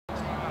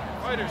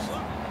Fighters.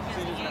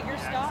 Jaeger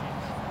stop?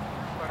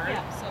 Yeah,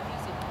 so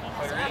he's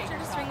So after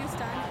the swing is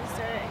done, is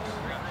there any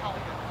more?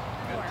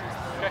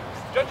 Okay.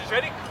 Judges,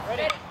 ready?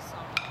 ready.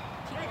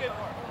 Very good.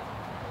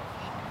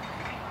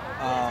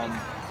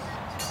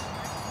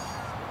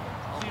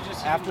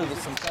 After the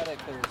synthetic,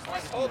 there's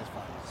single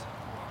fights,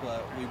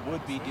 but we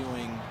would be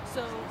doing.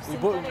 So We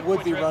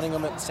would be running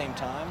them at the same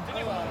time.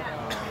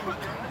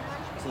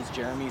 So it's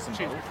Jeremy's and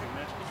both.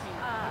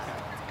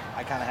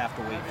 I kind of have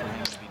to wait for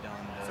him to be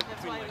done.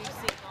 that's why we've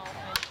seen all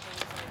kinds of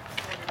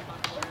things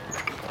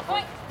like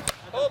Point.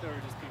 Oh. There were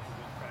just people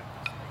that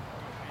practice.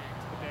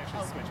 But they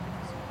actually switch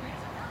because.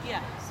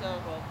 yeah, so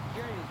well,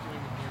 Gary was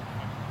doing it here.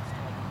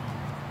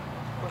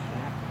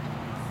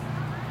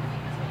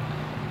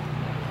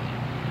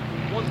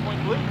 1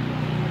 point blue.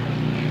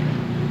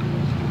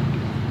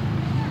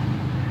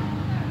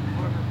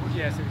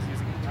 Yeah, so he's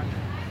using it. That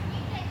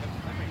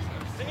makes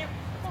sense. Continue.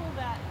 Pull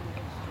that and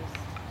it's just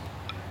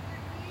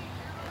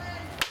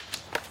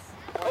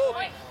Oh.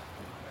 Point.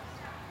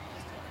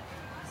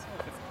 So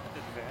if it's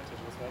an advantage,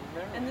 was that in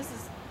there? and this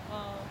is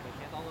all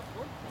the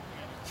forward.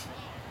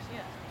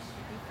 Yeah.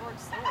 We forward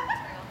swords.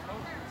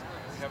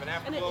 We have an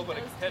afterglow, but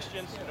a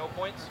contestant, no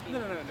points. No.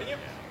 Continue.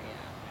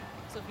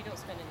 So if you don't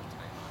spend any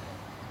time on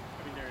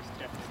I mean, there's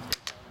definitely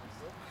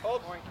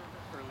Hold.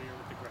 earlier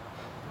with the ground.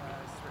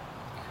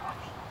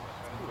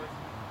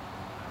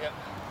 Yep.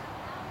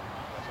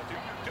 So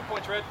 2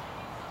 points red.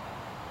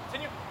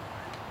 Continue.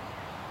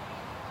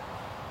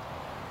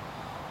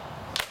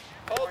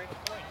 Hold.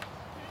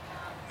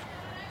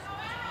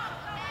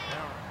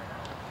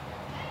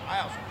 I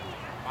also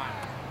fine.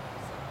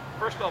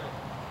 First double.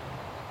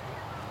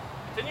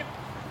 Continue.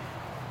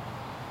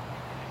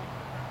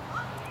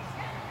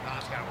 No,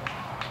 it's got to work.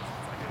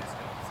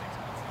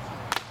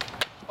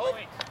 Hold.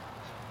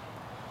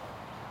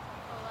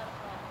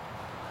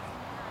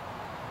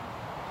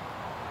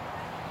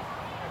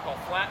 Call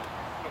flat,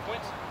 no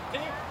points.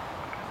 Continue.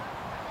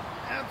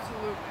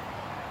 Absolutely.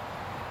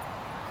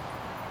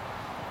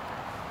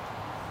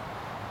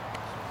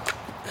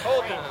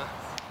 Hold.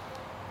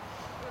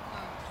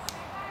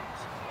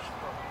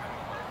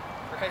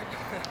 Right.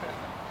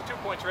 2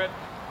 points red.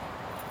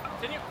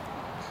 Continue.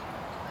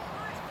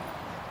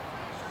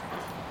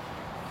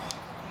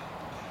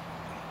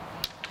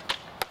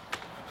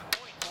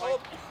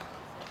 Hold.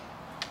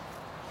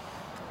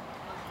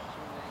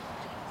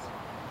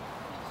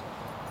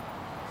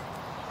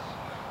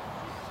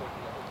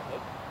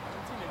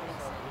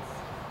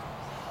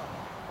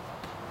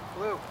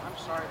 Blue. I'm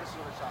sorry. This is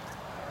really tough.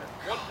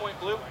 1 point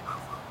blue.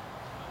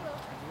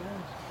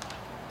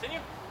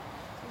 Continue.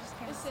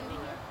 Is Cindy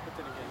here? But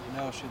then again,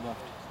 No, she left.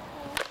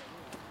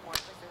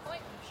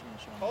 Point. She didn't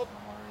show Hold. up.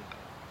 I'm worried.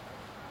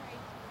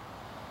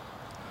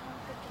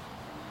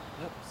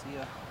 Yep. See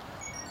ya.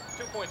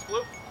 2 points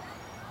blue.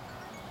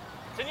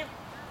 Continue.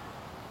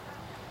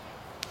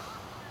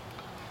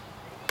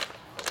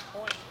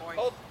 Point.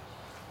 Hold.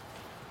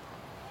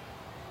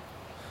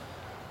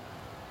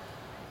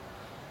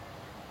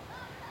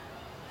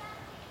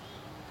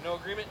 No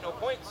agreement, no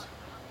points.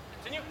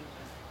 Continue.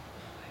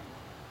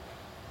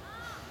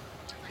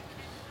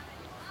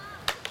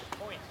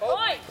 Point. Hold.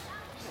 Point.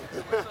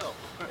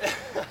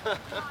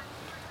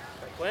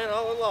 Plan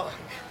all along.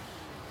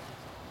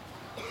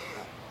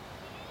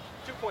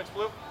 2 points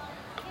blue.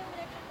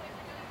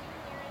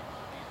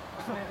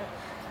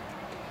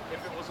 If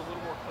it was a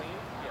little more clean,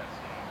 yes.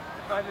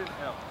 I didn't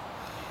know.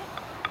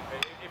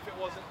 If it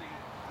wasn't the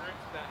group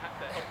that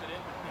helped it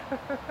in.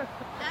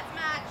 That's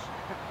match.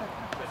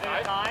 Is it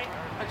a tie?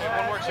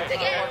 One more change.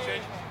 One more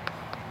change.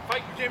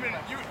 Fight. You came in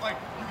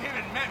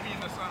and met me in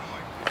the sun. I'm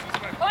like, this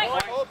is my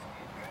Point. Hold.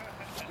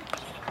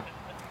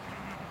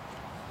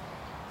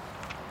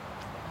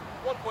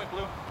 1 point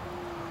blue.